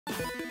We're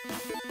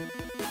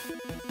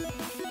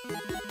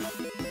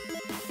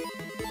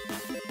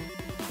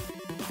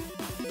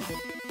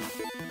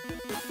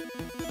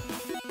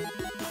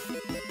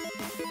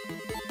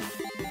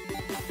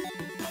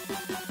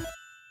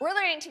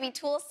learning to be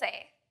tool safe.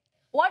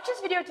 Watch this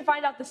video to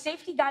find out the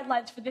safety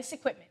guidelines for this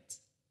equipment.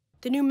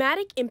 The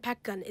pneumatic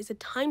impact gun is a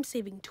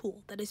time-saving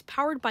tool that is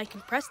powered by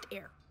compressed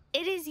air.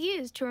 It is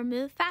used to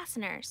remove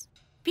fasteners.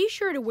 Be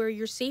sure to wear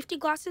your safety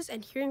glasses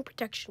and hearing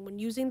protection when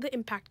using the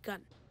impact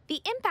gun.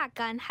 The impact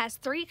gun has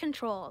 3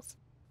 controls.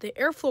 The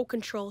airflow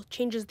control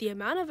changes the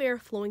amount of air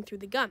flowing through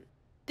the gun.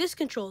 This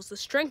controls the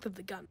strength of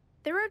the gun.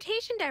 The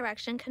rotation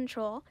direction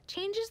control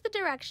changes the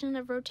direction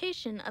of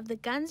rotation of the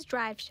gun's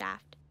drive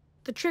shaft.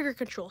 The trigger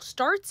control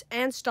starts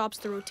and stops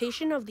the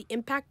rotation of the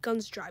impact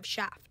gun's drive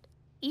shaft.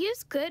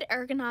 Use good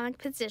ergonomic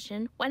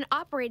position when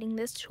operating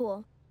this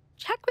tool.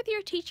 Check with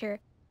your teacher.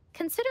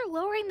 Consider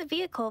lowering the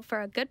vehicle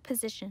for a good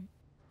position.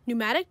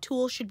 Pneumatic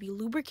tools should be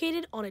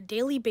lubricated on a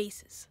daily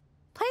basis.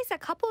 Place a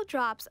couple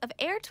drops of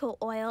air tool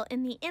oil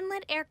in the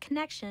inlet air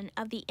connection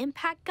of the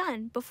impact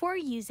gun before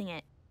using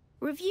it.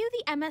 Review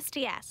the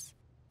MSDS.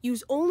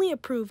 Use only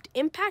approved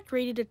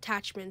impact-rated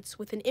attachments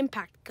with an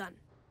impact gun.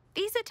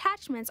 These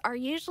attachments are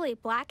usually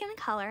black in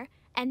color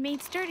and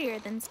made sturdier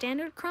than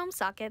standard chrome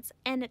sockets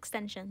and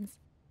extensions.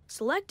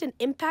 Select an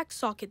impact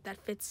socket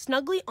that fits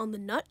snugly on the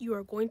nut you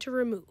are going to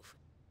remove.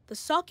 The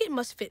socket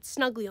must fit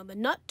snugly on the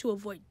nut to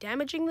avoid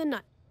damaging the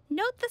nut.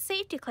 Note the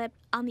safety clip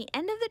on the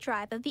end of the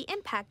drive of the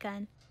impact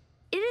gun.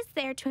 It is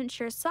there to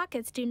ensure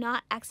sockets do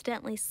not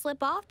accidentally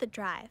slip off the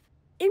drive.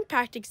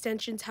 Impact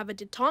extensions have a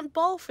detente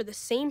ball for the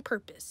same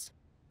purpose.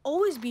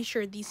 Always be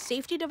sure these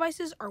safety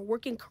devices are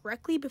working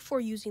correctly before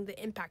using the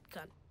impact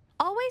gun.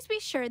 Always be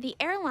sure the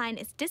air line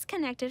is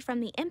disconnected from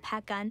the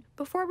impact gun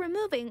before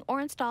removing or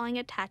installing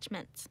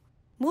attachments.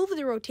 Move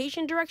the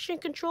rotation direction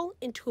control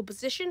into a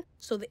position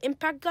so the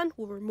impact gun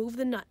will remove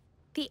the nut.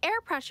 The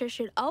air pressure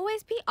should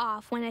always be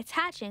off when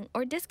attaching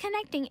or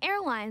disconnecting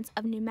air lines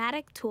of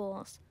pneumatic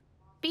tools.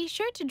 Be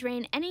sure to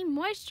drain any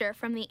moisture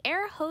from the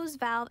air hose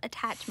valve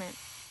attachment.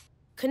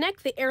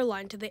 Connect the air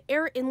line to the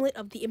air inlet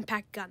of the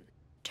impact gun.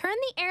 Turn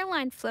the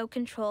airline flow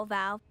control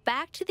valve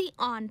back to the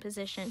on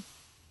position.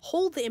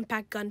 Hold the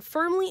impact gun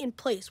firmly in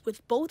place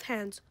with both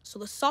hands so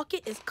the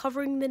socket is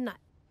covering the nut.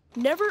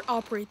 Never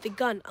operate the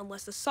gun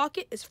unless the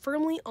socket is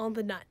firmly on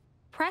the nut.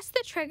 Press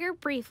the trigger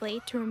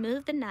briefly to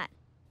remove the nut.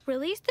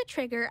 Release the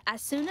trigger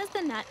as soon as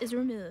the nut is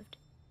removed.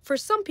 For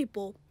some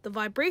people, the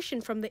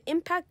vibration from the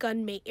impact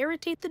gun may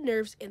irritate the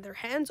nerves in their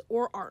hands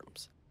or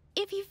arms.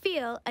 If you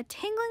feel a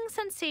tingling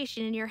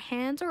sensation in your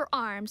hands or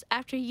arms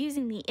after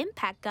using the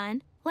impact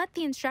gun, let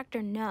the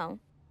instructor know.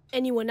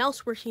 Anyone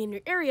else working in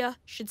your area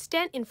should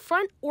stand in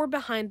front or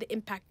behind the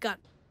impact gun.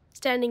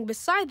 Standing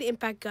beside the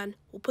impact gun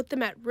will put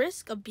them at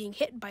risk of being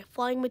hit by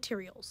flying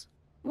materials.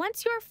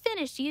 Once you are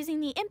finished using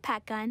the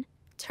impact gun,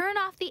 turn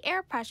off the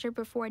air pressure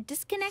before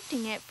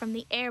disconnecting it from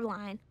the air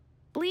line.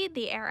 Bleed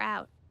the air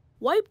out.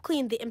 Wipe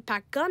clean the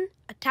impact gun,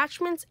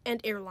 attachments, and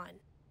air line.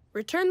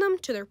 Return them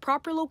to their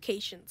proper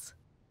locations.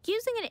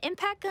 Using an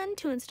impact gun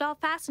to install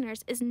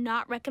fasteners is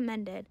not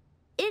recommended.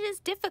 It is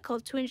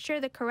difficult to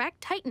ensure the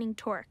correct tightening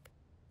torque.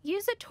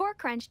 Use a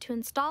torque wrench to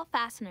install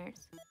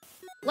fasteners.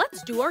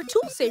 Let's do our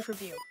toolSAFE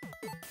review.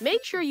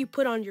 Make sure you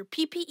put on your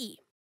PPE.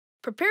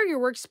 Prepare your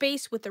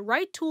workspace with the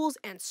right tools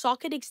and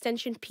socket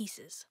extension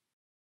pieces.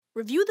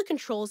 Review the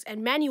controls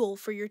and manual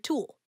for your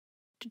tool.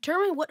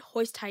 Determine what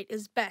hoist height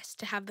is best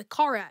to have the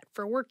car at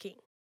for working.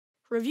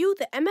 Review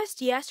the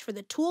MSDS for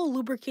the tool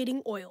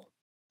lubricating oil.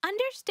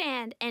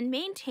 Understand and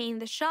maintain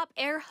the shop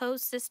air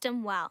hose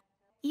system well.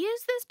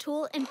 Use this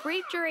tool in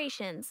brief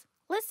durations.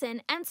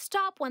 Listen and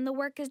stop when the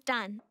work is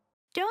done.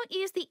 Don't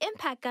use the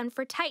impact gun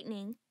for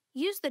tightening.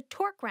 Use the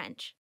torque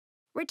wrench.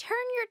 Return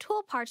your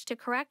tool parts to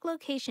correct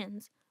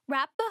locations.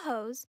 Wrap the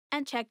hose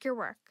and check your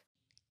work.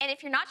 And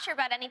if you're not sure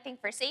about anything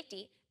for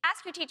safety,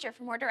 ask your teacher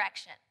for more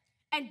direction.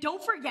 And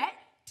don't forget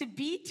to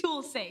be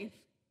tool safe.